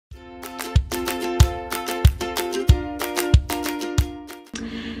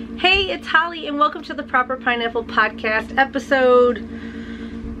it's Holly and welcome to the Proper Pineapple Podcast episode.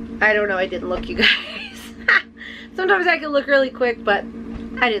 I don't know, I didn't look, you guys. Sometimes I can look really quick, but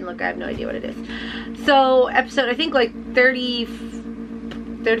I didn't look. I have no idea what it is. So episode, I think like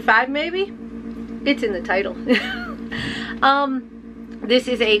 35 maybe? It's in the title. This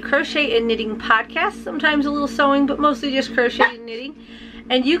is a crochet and knitting podcast, sometimes a little sewing, but mostly just crochet and knitting.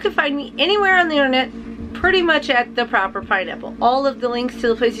 And you can find me anywhere on the internet, pretty much at the Proper Pineapple. All of the links to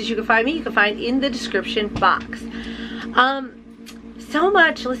the places you can find me, you can find in the description box. So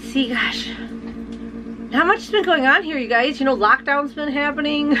much, let's see, gosh. Not much has been going on here, you guys. You know, lockdown's been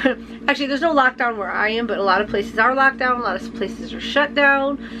happening. Actually, there's no lockdown where I am, but a lot of places are locked down. A lot of places are shut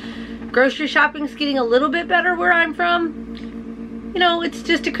down. Grocery shopping's getting a little bit better where I'm from. You know, it's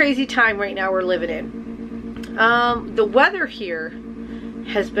just a crazy time right now we're living in. The weather here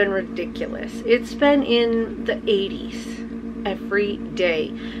has been ridiculous. It's been in the 80s every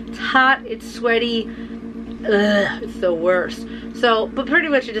day. It's hot, it's sweaty. Ugh, it's the worst. So, but pretty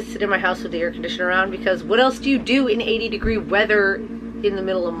much I just sit in my house with the air conditioner on because what else do you do in 80-degree weather in the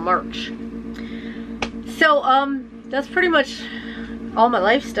middle of March? So, that's pretty much all my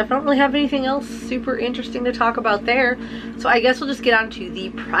life stuff. I don't really have anything else super interesting to talk about there. So I guess we'll just get on to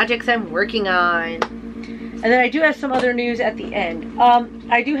the projects I'm working on. And then I do have some other news at the end.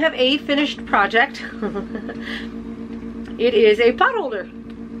 I do have a finished project. It is a pot holder.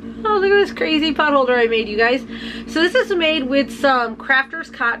 Oh, look at this crazy pot holder I made, you guys. So this is made with some crafter's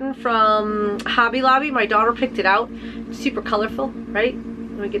cotton from Hobby Lobby. My daughter picked it out. Super colorful, right?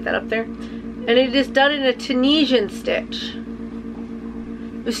 Let me get that up there. And it is done in a Tunisian stitch.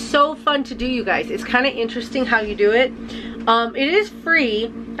 It was so fun to do, you guys. It's kind of interesting how you do it. It is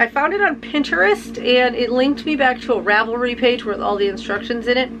free. I found it on Pinterest and it linked me back to a Ravelry page with all the instructions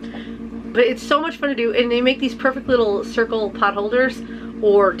in it. But it's so much fun to do, and they make these perfect little circle pot holders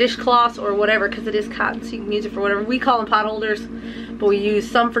or dishcloths or whatever, because it is cotton, so you can use it for whatever. We call them pot holders, but we use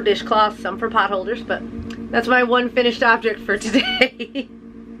some for dishcloths, some for pot holders. But that's my one finished object for today.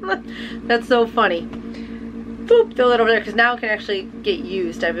 That's so funny. Boop, throw that over there because now it can actually get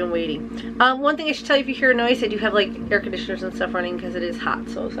used. I've been waiting. One thing I should tell you, if you hear a noise, I do have like air conditioners and stuff running because it is hot,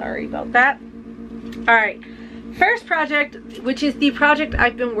 so sorry about that. Alright, first project, which is the project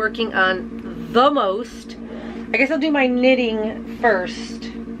I've been working on the most. I guess I'll do my knitting first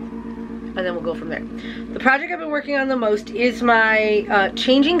and then we'll go from there. The project I've been working on the most is my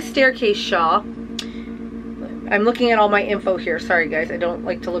changing staircase shawl. I'm looking at all my info here. Sorry guys, I don't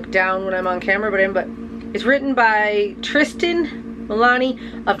like to look down when I'm on camera, but it's written by Tristan Milani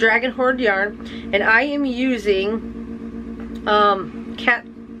of Dragon Horde Yarn, and I am using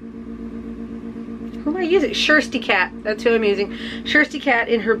who am I using? Shirsty Cat. That's who I'm using. Shirsty Cat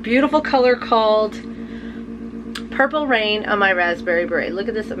in her beautiful color called Purple Rain on my Raspberry Beret. Look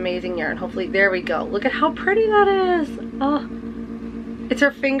at this amazing yarn. Hopefully, there we go. Look at how pretty that is. Oh, it's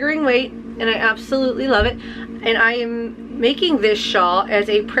her fingering weight, and I absolutely love it. And I am making this shawl as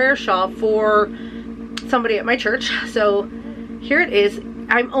a prayer shawl for somebody at my church. So here it is.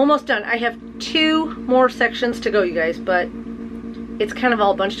 I'm almost done. I have 2 more sections to go, you guys, but it's kind of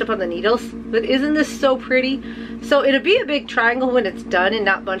all bunched up on the needles. But isn't this so pretty? So it'll be a big triangle when it's done and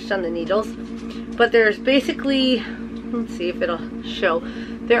not bunched on the needles. But there's basically, let's see if it'll show.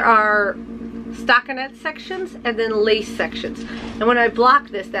 There are stockinette sections and then lace sections. And when I block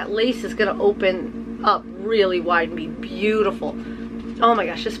this, that lace is going to open up really wide and be beautiful. Oh my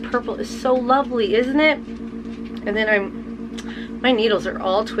gosh, this purple is so lovely, isn't it? And then my needles are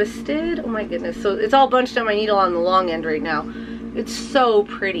all twisted. Oh my goodness. So it's all bunched on my needle on the long end right now. It's so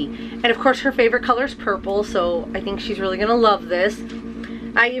pretty. And of course her favorite color is purple, so I think she's really gonna love this.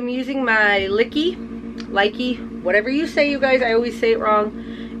 I am using my Likey, whatever you say, you guys, I always say it wrong,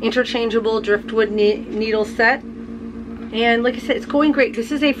 interchangeable driftwood needle set. And like I said, it's going great.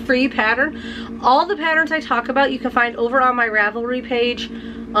 This is a free pattern. All the patterns I talk about you can find over on my Ravelry page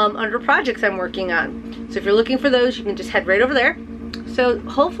under projects I'm working on. So if you're looking for those, you can just head right over there. So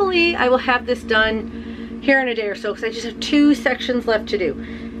hopefully I will have this done here in a day or so because I just have 2 sections left to do.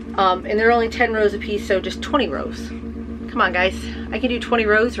 And they're only 10 rows a piece, so just 20 rows. Come on guys, I can do 20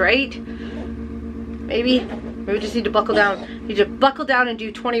 rows, right? Maybe we just need to buckle down. You need to buckle down and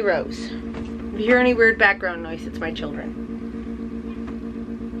do 20 rows. If you hear any weird background noise, it's my children.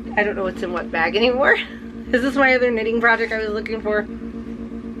 I don't know what's in what bag anymore. Is this my other knitting project I was looking for?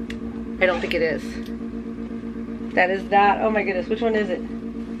 I don't think it is. That is that. Oh my goodness, which one is it?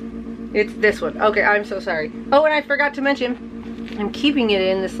 It's this one. Okay, I'm so sorry. Oh, and I forgot to mention, I'm keeping it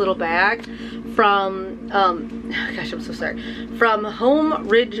in this little bag from, gosh, I'm so sorry. From Home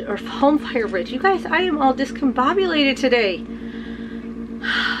Ridge, or Home Fire Ridge. You guys, I am all discombobulated today.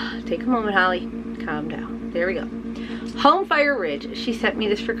 Take a moment, Holly. Calm down. There we go. Home Fire Ridge. She sent me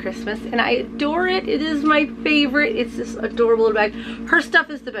this for Christmas and I adore it. It is my favorite. It's this adorable little bag. Her stuff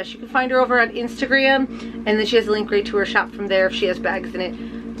is the best. You can find her over on Instagram and then she has a link right to her shop from there if she has bags in it.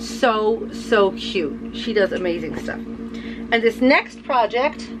 So cute. She does amazing stuff. And this next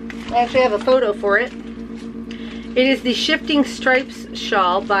project, I actually have a photo for it. It is the Shifting Stripes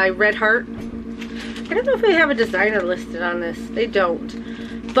shawl by Red Heart. I don't know if they have a designer listed on this. They don't.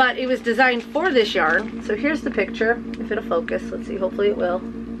 But it was designed for this yarn. So here's the picture, if it'll focus. Let's see, hopefully it will.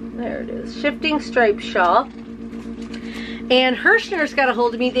 There it is. Shifting Stripe shawl. And Hirschner's got a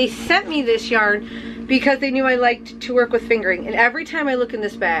hold of me. They sent me this yarn because they knew I liked to work with fingering. And every time I look in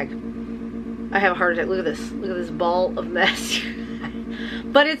this bag, I have a heart attack. Look at this. Look at this ball of mess.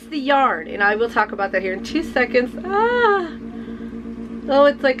 But it's the yarn, and I will talk about that here in 2 seconds. Oh,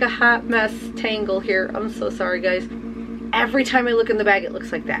 it's like a hot mess tangle here. I'm so sorry, guys. Every time I look in the bag, it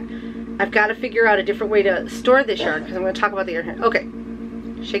looks like that. I've got to figure out a different way to store this yarn because I'm going to talk about the yarn here. Okay,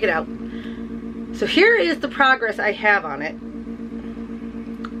 shake it out. So here is the progress I have on it.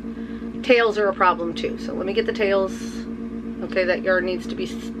 Tails are a problem too. So let me get the tails. Okay, that yarn needs to be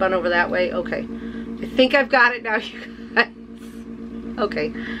spun over that way. Okay, I think I've got it now, you guys.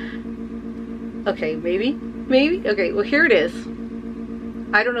 Okay. Okay, maybe. Okay, well here it is.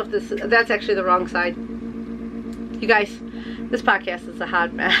 I don't know if that's actually the wrong side. You guys, this podcast is a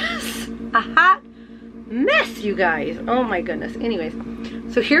hot mess. A hot mess, you guys. Oh my goodness. Anyways,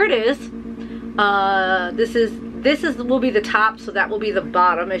 so here it is. This will be the top, so that will be the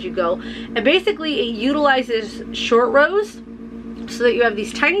bottom as you go. And basically it utilizes short rows so that you have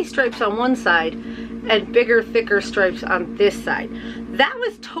these tiny stripes on one side and bigger, thicker stripes on this side. That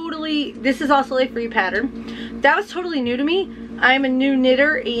was totally, this is also a free pattern. That was totally new to me. I'm a new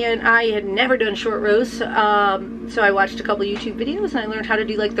knitter and I had never done short rows. So I watched a couple YouTube videos and I learned how to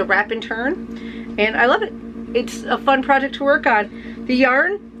do like the wrap and turn. And I love it. It's a fun project to work on. The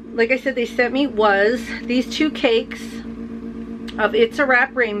yarn, like I said, they sent me was these 2 cakes of It's a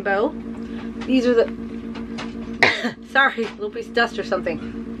Wrap Rainbow. These are the, sorry, a little piece of dust or something.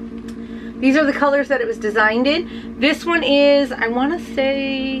 These are the colors that it was designed in. This one is, I want to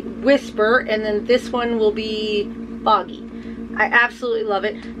say Whisper, and then this one will be Boggy. I absolutely love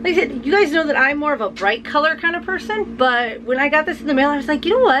it. Like I said, you guys know that I'm more of a bright color kind of person, but when I got this in the mail, I was like,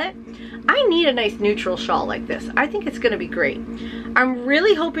 you know what? I need a nice neutral shawl like this. I think it's going to be great. I'm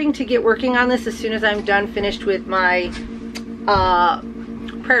really hoping to get working on this as soon as I'm done, finished with my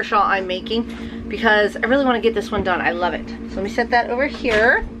prayer shawl I'm making, because I really want to get this one done. I love it. So let me set that over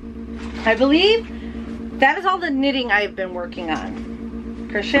here. I believe that is all the knitting I've been working on.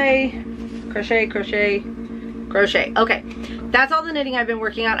 Crochet, crochet, crochet, crochet. Okay, that's all the knitting I've been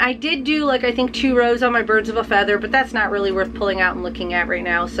working on. I did do like I think 2 rows on my Birds of a Feather, but that's not really worth pulling out and looking at right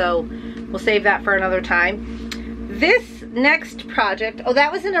now, so we'll save that for another time. This next project, oh,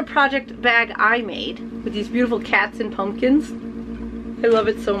 that was in a project bag I made with these beautiful cats and pumpkins. I love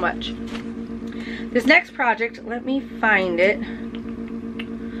it so much. This next project, let me find it.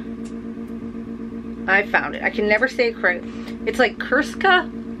 I found it. I can never say it correct. It's like Kurska.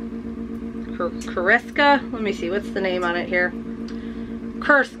 Let me see. What's the name on it here?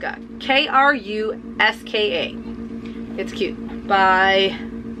 Kurska. K-R-U-S-K-A. It's cute. By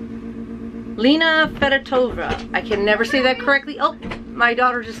Lena Fedotova. I can never say that correctly. Oh, my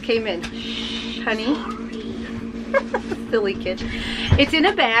daughter just came in. Shh, honey. Silly kid. It's in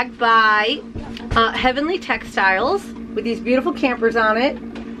a bag by Heavenly Textiles with these beautiful campers on it.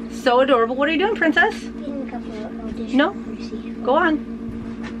 So adorable. What are you doing, princess? No? Go on.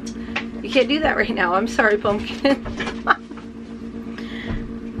 You can't do that right now. I'm sorry, pumpkin.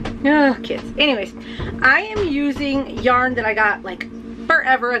 Oh, kids. Anyways, I am using yarn that I got like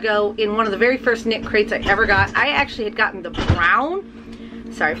forever ago in one of the very first knit crates I ever got. I actually had gotten the brown.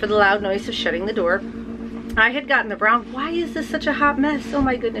 Sorry for the loud noise of shutting the door. I had gotten the brown. Why is this such a hot mess? Oh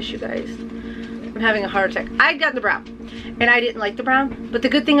my goodness, you guys. I'm having a heart attack. I'd gotten the brown and I didn't like the brown, but the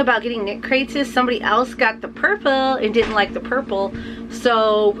good thing about getting knit crates is somebody else got the purple and didn't like the purple,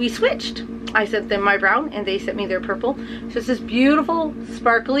 so we switched. I sent them my brown and they sent me their purple. So it's this beautiful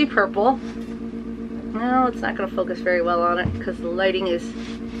sparkly purple. Well, it's not going to focus very well on it because the lighting is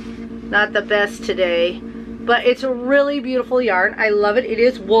not the best today, but it's a really beautiful yarn. I love it. It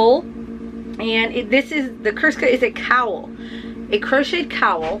is wool, and this is, the Kurska is a cowl, a crocheted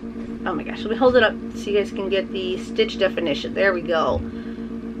cowl. Oh my gosh, let me hold it up so you guys can get the stitch definition. There we go.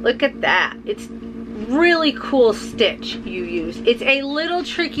 Look at that. It's really cool stitch you use. It's a little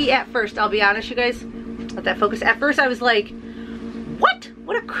tricky at first, I'll be honest, you guys. Let that focus. At first I was like, what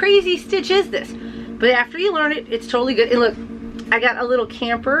a crazy stitch is this? But after you learn it, it's totally good. And look, I got a little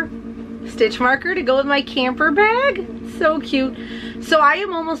camper stitch marker to go with my camper bag. So cute. So I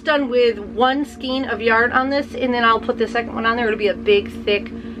am almost done with one skein of yarn on this, and then I'll put the second one on there. It'll be a big,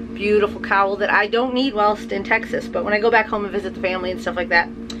 thick, beautiful cowl that I don't need whilst in Texas, but when I go back home and visit the family and stuff like that,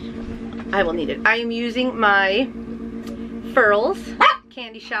 I will need it. I am using my Furls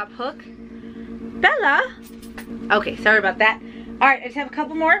Candy Shop hook. Bella! Okay, sorry about that. Alright, I just have a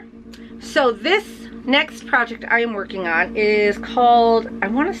couple more. So this next project I am working on is called, I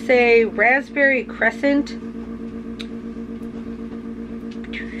want to say Ravelry Croissant.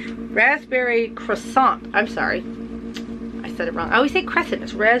 I'm sorry, I said it wrong. I always say crescent.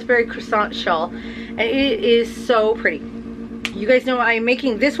 It's Ravelry Croissant shawl, and it is so pretty. You guys know I am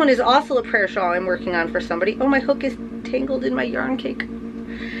making, this one is also a prayer shawl I'm working on for somebody. Oh, my hook is tangled in my yarn cake.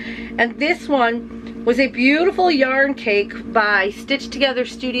 And this one was a beautiful yarn cake by Stitch Together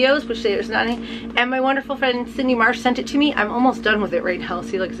Studios, which there's not any, and my wonderful friend Cindy Marsh sent it to me. I'm almost done with it right now.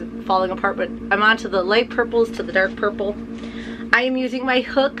 See, like, it's falling apart, but I'm on to the light purples to the dark purple. I am using my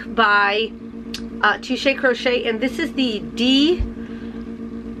hook by Touche Crochet, and this is the D,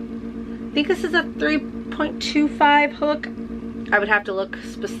 I think this is a 3.25 hook. I would have to look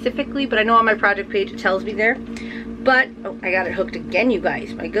specifically, but I know on my project page it tells me there. But, oh, I got it hooked again, you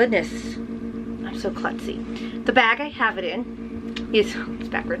guys. My goodness. I'm so klutzy. The bag I have it in is, it's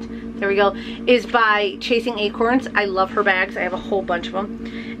backwards, there we go, is by Chasing Acorns. I love her bags. I have a whole bunch of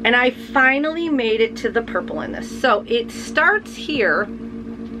them. And I finally made it to the purple in this. So it starts here.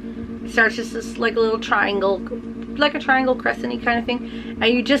 It starts just this, like a little triangle, like a triangle crescent-y kind of thing.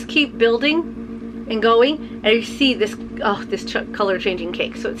 And you just keep building and going, and you see this, oh, this color changing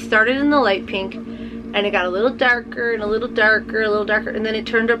cake. So it started in the light pink, and it got a little darker and a little darker, a little darker, and then it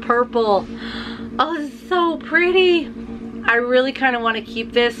turned to purple. Oh, this is so pretty. I really kind of want to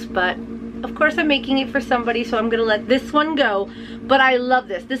keep this, but of course I'm making it for somebody, so I'm gonna let this one go. But I love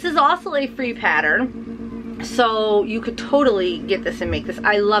this. This is also a free pattern, so you could totally get this and make this.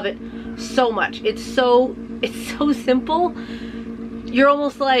 I love it so much. It's so simple. You're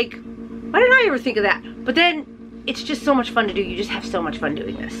almost like, why didn't I ever think of that? But then it's just so much fun to do. You just have so much fun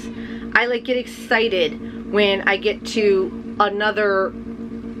doing this. I like get excited when I get to another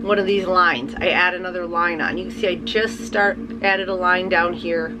one of these lines. I add another line on. You can see I just added a line down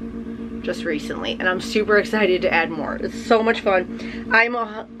here just recently, and I'm super excited to add more. It's so much fun. I'm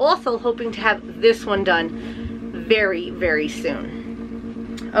also hoping to have this one done very, very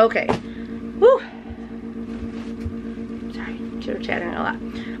soon. Okay. Woo. Sorry, chitter-chatting a lot.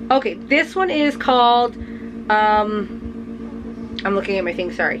 Okay, this one is called, I'm looking at my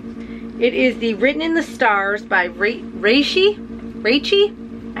thing, sorry. It is the Written in the Stars by Raichi?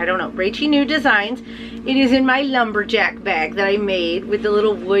 I don't know, Raichi New Designs. It is in my lumberjack bag that I made with the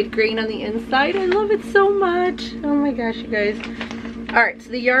little wood grain on the inside. I love it so much. Oh my gosh, you guys. Alright, so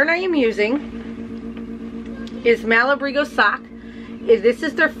the yarn I am using is Malabrigo Sock. This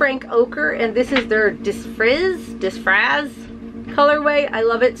is their Frank Ochre, and this is their Disfraz colorway. I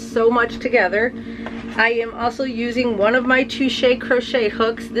love it so much together. I am also using one of my Touche Crochet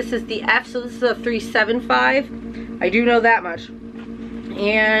hooks. This is the F, so this is a 375. I do know that much.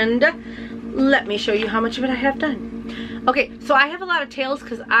 And let me show you how much of it I have done. Okay, so I have a lot of tails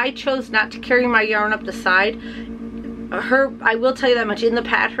because I chose not to carry my yarn up the side. I will tell you that much, in the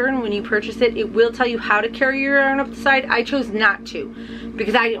pattern when you purchase it, it will tell you how to carry your yarn up the side. I chose not to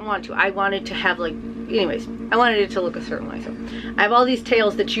because I didn't want to. I wanted to have, like, anyways, I wanted it to look a certain way. So I have all these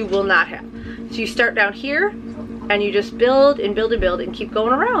tails that you will not have. So you start down here and you just build and build and build and keep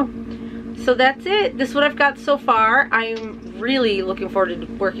going around. So that's it. This is what I've got so far. I'm really looking forward to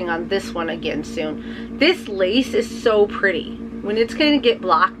working on this one again soon. This lace is so pretty. When it's going to get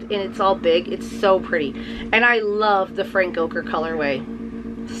blocked and it's all big, it's so pretty. And I love the Frank Ochre colorway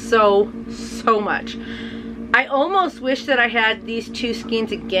so much. I almost wish that I had these two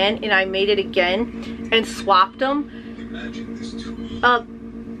skeins again and I made it again and swapped them.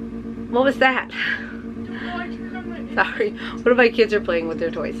 What was that? Sorry, one of my kids are playing with their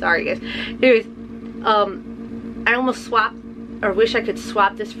toys. Sorry guys. Anyways, I almost swapped, or wish I could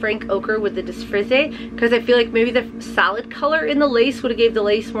swap this Frank Ochre with the Disfrise, because I feel like maybe the solid color in the lace would have gave the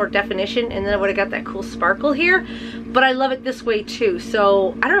lace more definition, and then I would have got that cool sparkle here. But I love it this way too,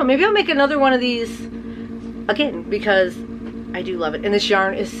 so I don't know, maybe I'll make another one of these again, because I do love it. And this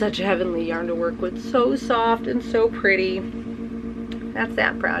yarn is such a heavenly yarn to work with. So soft and so pretty. That's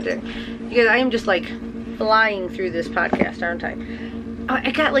that project. You guys, I am just like flying through this podcast, aren't I?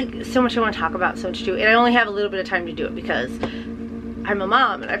 I got like so much I want to talk about, so much to do, and I only have a little bit of time to do it because I'm a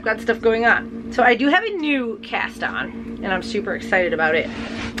mom and I've got stuff going on. So I do have a new cast on and I'm super excited about it.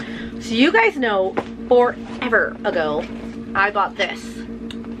 So you guys know forever ago I bought this.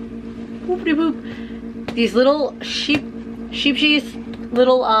 whoopity boop. These little sheepshe's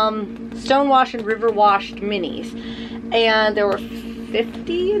little stone wash and river washed minis. And there were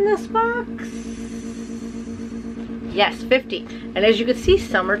 50 in this box. Yes, 50. And as you can see,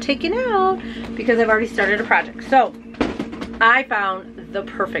 some are taken out because I've already started a project. So I found the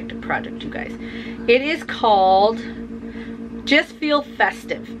perfect project, you guys. It is called Just Feel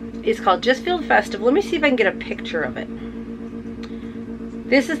Festive. It's called Just Feel Festive. Let me see if I can get a picture of it.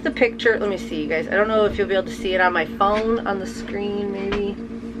 This is the picture. Let me see, you guys. I don't know if you'll be able to see it on my phone, on the screen, maybe.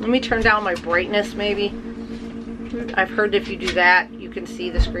 Let me turn down my brightness, maybe. I've heard if you do that, you can see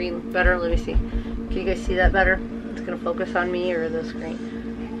the screen better. Let me see. Can you guys see that better? It's going to focus on me or the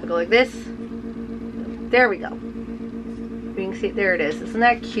screen. I'll go like this. There we go. You can see it. There it is. Isn't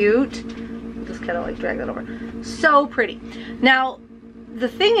that cute? Just kind of like drag that over. So pretty. Now, the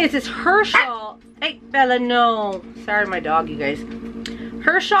thing is her shawl. Hey, Bella, no. Sorry, my dog, you guys.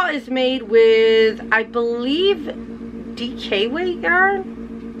 Her shawl is made with, I believe, DK weight yarn.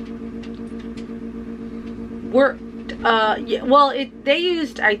 Yeah, well, they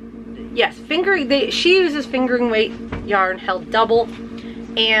used, yes, fingering, she uses fingering weight yarn held double,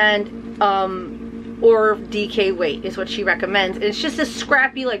 and, or DK weight is what she recommends. And it's just a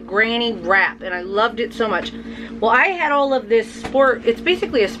scrappy, like, granny wrap, and I loved it so much. Well, I had all of this sport, it's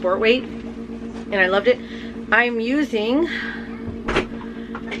basically a sport weight, and I loved it. I'm using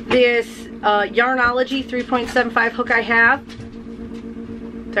this Yarnology 3.75 hook I have.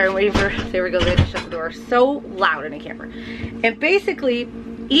 Sorry, I'm waiting for, there we go, they had to shut the door. So loud in a camera. And basically,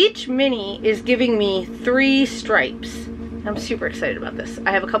 each mini is giving me 3 stripes. I'm super excited about this.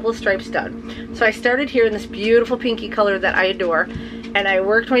 I have a couple of stripes done. So I started here in this beautiful pinky color that I adore. And I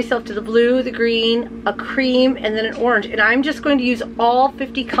worked myself to the blue, the green, a cream, and then an orange. And I'm just going to use all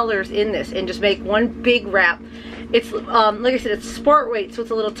 50 colors in this and just make one big wrap. It's, like I said, it's sport weight, so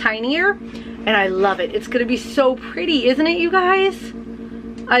it's a little tinier. And I love it. It's going to be so pretty, isn't it, you guys?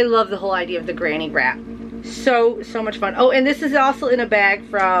 I love the whole idea of the granny wrap. So much fun. Oh, and this is also in a bag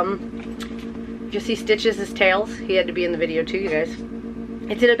from, you see Stitches' tails? He had to be in the video too, you guys.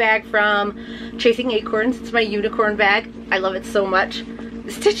 It's in a bag from Chasing Acorns. It's my unicorn bag. I love it so much.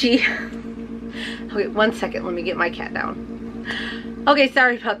 Stitchy. Okay, one second. Let me get my cat down. Okay,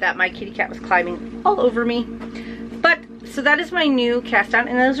 sorry about that. My kitty cat was climbing all over me. But, so that is my new cast on,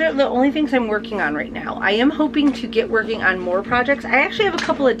 and those are the only things I'm working on right now. I am hoping to get working on more projects. I actually have a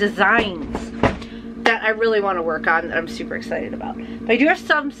couple of designs that I really want to work on that I'm super excited about. But I do have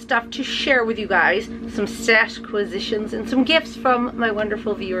some stuff to share with you guys, some stash acquisitions, and some gifts from my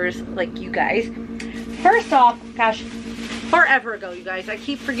wonderful viewers like you guys. First off, gosh, forever ago, you guys, I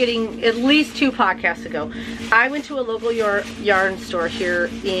keep forgetting, at least 2 podcasts ago, I went to a local yarn store here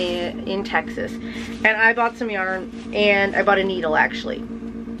in Texas, and I bought some yarn, and I bought a needle, actually.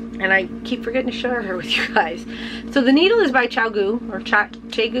 And I keep forgetting to share her with you guys. So the needle is by Chagu, or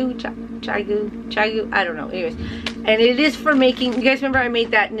Chagu, I don't know, anyways. And it is for making, you guys remember I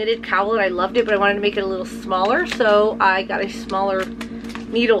made that knitted cowl and I loved it, but I wanted to make it a little smaller, so I got a smaller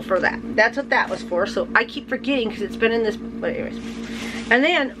needle for that. That's what that was for. So I keep forgetting because it's been in this, but anyways. And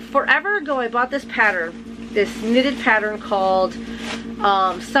then forever ago I bought this pattern, this knitted pattern called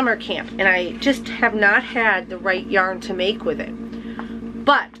Summer Camp, and I just have not had the right yarn to make with it.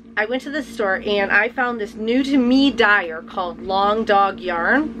 But I went to the store and I found this new to me dyer called Long Dog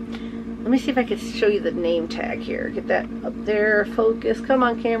Yarn. Let me see if I can show you the name tag here. Get that up there. Focus. Come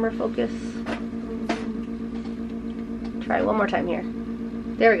on, camera. Focus. Try it one more time here.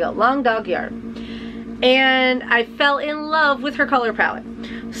 There we go. Long Dog Yarn. And I fell in love with her color palette.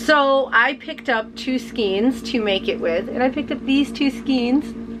 So I picked up 2 skeins to make it with. And I picked up these 2 skeins.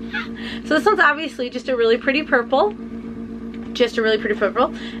 So this one's obviously just a really pretty purple. Just a really pretty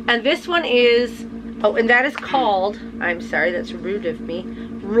purple. And this one is, oh, and that is called, I'm sorry, that's rude of me,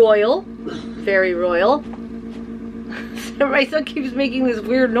 Royal. Very royal. My son keeps making this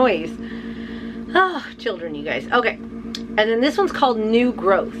weird noise. Oh, children, you guys. Okay. And then this one's called New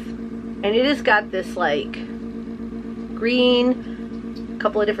Growth. And it has got this, like, green, a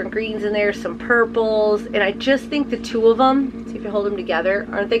couple of different greens in there, some purples. And I just think the 2 of them, see if you hold them together,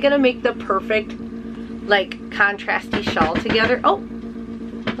 aren't they going to make the perfect, like, contrasty shawl together? Oh,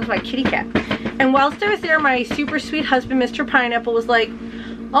 that's my kitty cat. And whilst I was there, my super sweet husband, Mr. Pineapple, was like,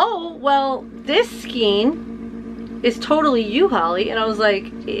 oh, well, this skein is totally you, Holly. And I was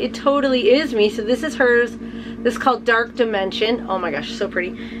like, it totally is me. So this is hers. This is called Dark Dimension. Oh my gosh, so pretty.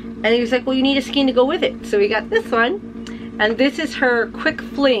 And he was like, well, you need a skein to go with it. So we got this one. And this is her Quick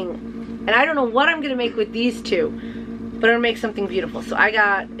Fling. And I don't know what I'm going to make with these 2. but I'm gonna make something beautiful. So I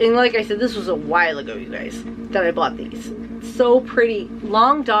got, and like I said, this was a while ago, you guys, that I bought these. So pretty.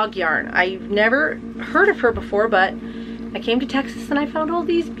 Long Dog yarn. I've never heard of her before, but I came to Texas and I found all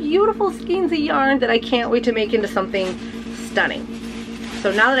these beautiful skeins of yarn that I can't wait to make into something stunning.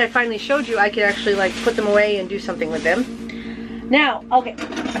 So now that I finally showed you, I can actually like put them away and do something with them. Now, okay,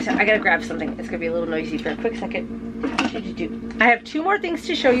 I gotta grab something. It's gonna be a little noisy for a quick second. I have 2 more things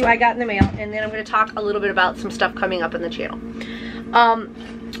to show you I got in the mail, and then I'm gonna talk a little bit about some stuff coming up in the channel.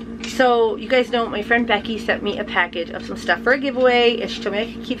 So you guys know my friend Becky sent me a package of some stuff for a giveaway, and she told me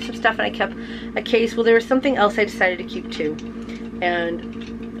I could keep some stuff, and I kept a case. Well, there was something else I decided to keep too,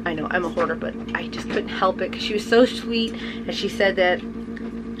 and I know I'm a hoarder, but I just couldn't help it because she was so sweet, and she said that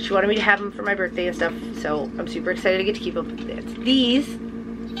she wanted me to have them for my birthday and stuff, so I'm super excited to get to keep them. It's these.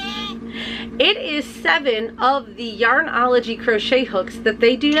 It is 7 of the Yarnology crochet hooks that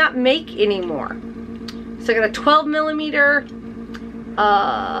they do not make anymore. So I got a 12 millimeter,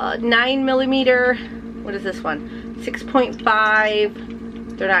 9 millimeter, what is this one?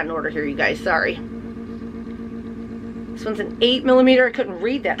 6.5. They're not in order here, you guys, sorry. This one's an 8 millimeter. I couldn't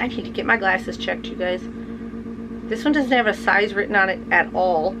read that. I need to get my glasses checked, you guys. This one doesn't have a size written on it at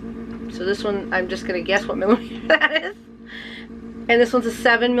all. So this one, I'm just going to guess what millimeter that is. And this one's a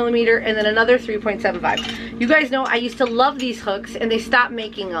 7 millimeter, and then another 3.75. You guys know I used to love these hooks, and they stopped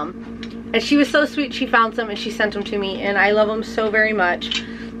making them. And she was so sweet, she found some and she sent them to me, and I love them so very much.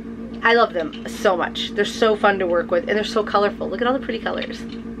 I love them so much. They're so fun to work with, and they're so colorful. Look at all the pretty colors.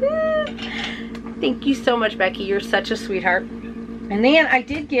 Thank you so much, Becky. You're such a sweetheart. And then I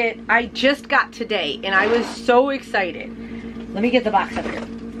just got today, and I was so excited. Let me get the box up here.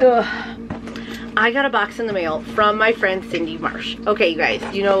 Ugh. I got a box in the mail from my friend Cindy Marsh. Okay, you guys,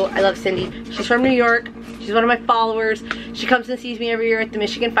 you know I love Cindy. She's from New York. She's one of my followers. She comes and sees me every year at the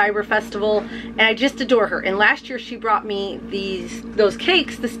Michigan Fiber Festival, and I just adore her. And last year she brought me those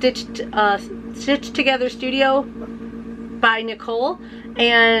cakes, the Stitched Together Studio by Nicole,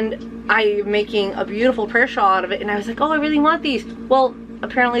 and I'm making a beautiful prayer shawl out of it. And I was like, oh, I really want these. Well,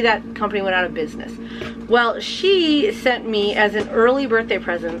 apparently that company went out of business. Well, she sent me as an early birthday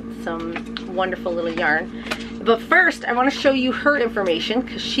present some wonderful little yarn. But first, I want to show you her information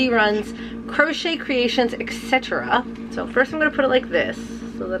because she runs Crochet Creations, etc. So first I'm going to put it like this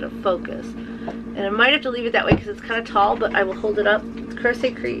so that it'll focus. And I might have to leave it that way because it's kind of tall, but I will hold it up. It's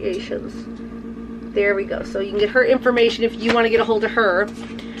Crochet Creations. There we go. So you can get her information if you want to get a hold of her.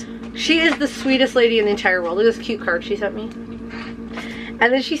 She is the sweetest lady in the entire world. Look at this cute card she sent me.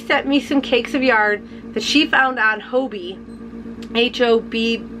 And then she sent me some cakes of yarn that she found on Hobby.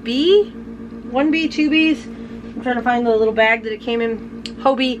 H-O-B-B? 1B, 2Bs? I'm trying to find the little bag that it came in.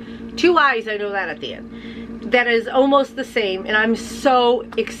 Hobby. 2 I's, I know that at the end. That is almost the same, and I'm so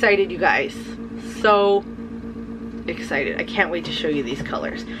excited, you guys. So excited. I can't wait to show you these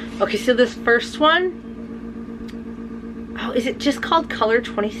colors. Okay, so this first one, oh, is it just called Color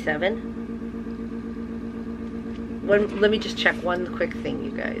 27? Let me just check one quick thing,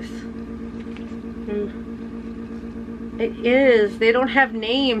 you guys. It is. They don't have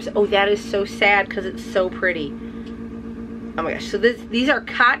names. Oh, that is so sad because it's so pretty. Oh my gosh. So these are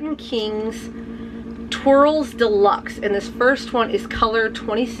Cotton Kings Twirls Deluxe, and this first one is Color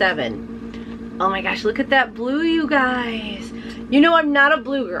 27. Oh my gosh, look at that blue, you guys. You know I'm not a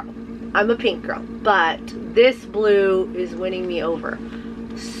blue girl. I'm a pink girl, but this blue is winning me over.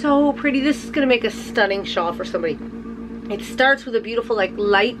 So pretty. This is going to make a stunning shawl for somebody. It starts with a beautiful like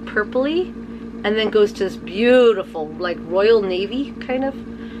light purpley and then goes to this beautiful like royal navy kind of.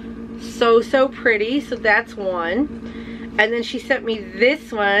 So pretty. So that's one. And then she sent me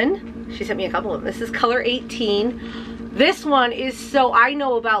this one. She sent me a couple of them. This is Color 18. This one is so, I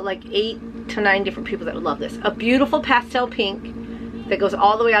know about like 8 to 9 different people that would love this. A beautiful pastel pink that goes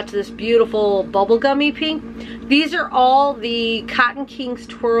all the way out to this beautiful bubblegummy pink. These are all the Cotton Kings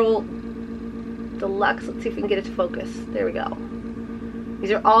Twirl Deluxe. Let's see if we can get it to focus. There we go.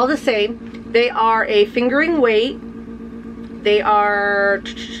 These are all the same. They are a fingering weight. They are,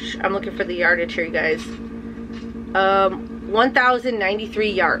 I'm looking for the yardage here, you guys.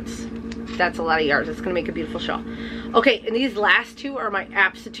 1,093 yards. That's a lot of yards. It's going to make a beautiful shawl. Okay, and these last two are my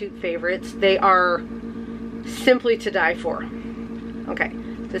absolute favorites. They are simply to die for. Okay,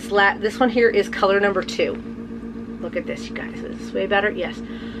 this one here is color number 2. Look at this, you guys. Is this way better? Yes.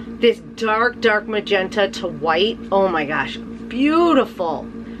 This dark magenta to white. Oh my gosh. Beautiful.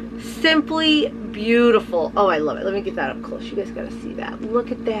 Simply beautiful. Oh, I love it. Let me get that up close. You guys got to see that.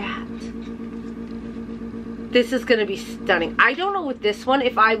 Look at that. This is going to be stunning. I don't know with this one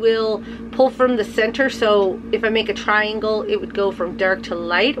if I will pull from the center. So if I make a triangle, it would go from dark to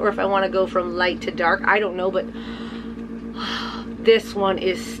light. Or if I want to go from light to dark. I don't know. But This one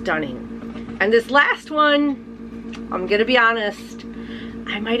is stunning. And this last one, I'm gonna be honest,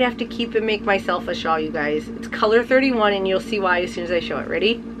 I might have to keep and make myself a shawl, you guys. It's color 31 and you'll see why as soon as I show it.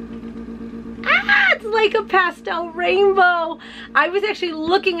 Ready? Ah, it's like a pastel rainbow. I was actually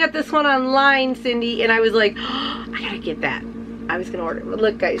looking at this one online, Cindy, and I was like, oh, I gotta get that. I was gonna order it.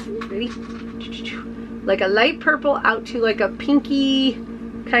 Look, guys, ready? Like a light purple out to like a pinky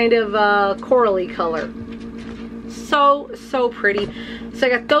kind of corally color. So pretty. So I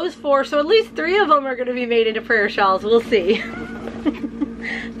got those 4, so at least 3 of them are gonna be made into prayer shawls. We'll see.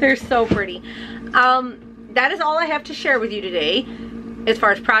 They're so pretty. That is all I have to share with you today as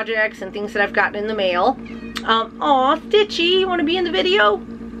far as projects and things that I've gotten in the mail. Aw, Stitchy, you want to be in the video?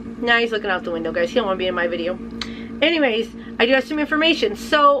 Nah, he's looking out the window, guys. He don't want to be in my video. Anyways, I do have some information.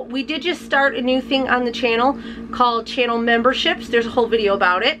 So we did just start a new thing on the channel called channel memberships. There's a whole video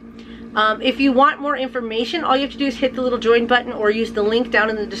about it. If you want more information, all you have to do is hit the little join button or use the link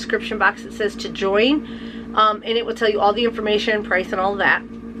down in the description box that says to join. And it will tell you all the information, price, and all of that.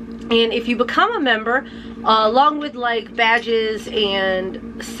 And if you become a member, along with like badges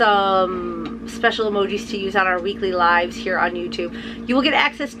and some special emojis to use on our weekly lives here on YouTube, you will get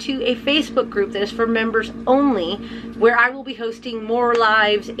access to a Facebook group that is for members only, where I will be hosting more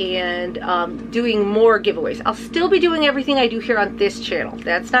lives and doing more giveaways. I'll still be doing everything I do here on this channel.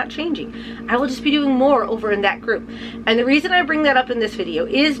 That's not changing. I will just be doing more over in that group. And the reason I bring that up in this video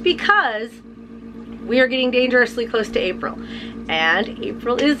is because we are getting dangerously close to April. And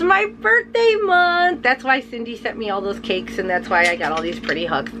April is my birthday month. That's why Cindy sent me all those cakes, and that's why I got all these pretty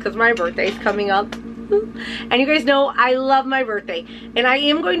hugs, because my birthday's coming up. And you guys know I love my birthday. And I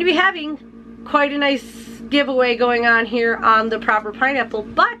am going to be having quite a nice giveaway going on here on the Proper Pineapple,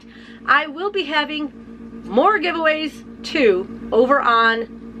 but I will be having more giveaways too over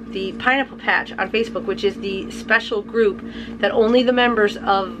on the Pineapple Patch on Facebook, which is the special group that only the members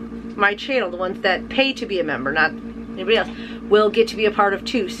of my channel, the ones that pay to be a member, not anybody else, will get to be a part of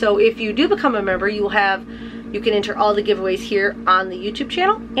too. So if you do become a member, you can enter all the giveaways here on the YouTube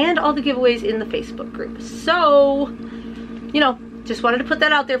channel and all the giveaways in the Facebook group. So, you know, just wanted to put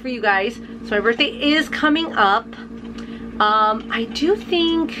that out there for you guys. So my birthday is coming up. I do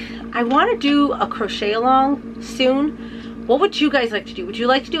think I want to do a crochet along soon. What would you guys like to do? Would you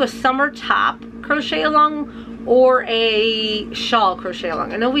like to do a summer top crochet along or a shawl crochet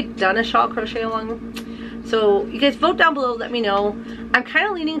along? I know we've done a shawl crochet along. So you guys vote down below, let me know. I'm kind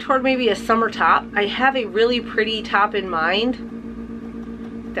of leaning toward maybe a summer top. I have a really pretty top in mind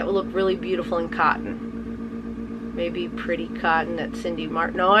that will look really beautiful in cotton. Maybe pretty cotton at Cindy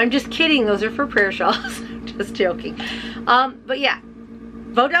Martin. No, I'm just kidding. Those are for prayer shawls. Just joking. But yeah,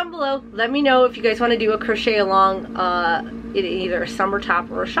 vote down below. Let me know if you guys want to do a crochet along in either a summer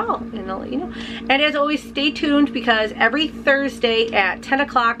top or a shawl, and I'll let you know. And as always, stay tuned, because every Thursday at 10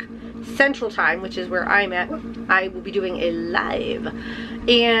 o'clock Central Time, which is where I'm at, I will be doing a live.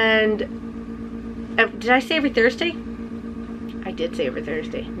 And did I say every Thursday? I did say every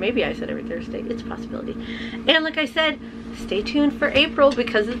Thursday. Maybe I said every Thursday. It's a possibility. And like I said, stay tuned for April,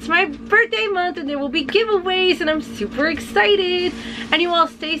 because it's my birthday month and there will be giveaways, and I'm super excited. And you all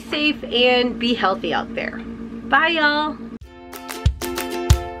stay safe and be healthy out there. Bye, y'all.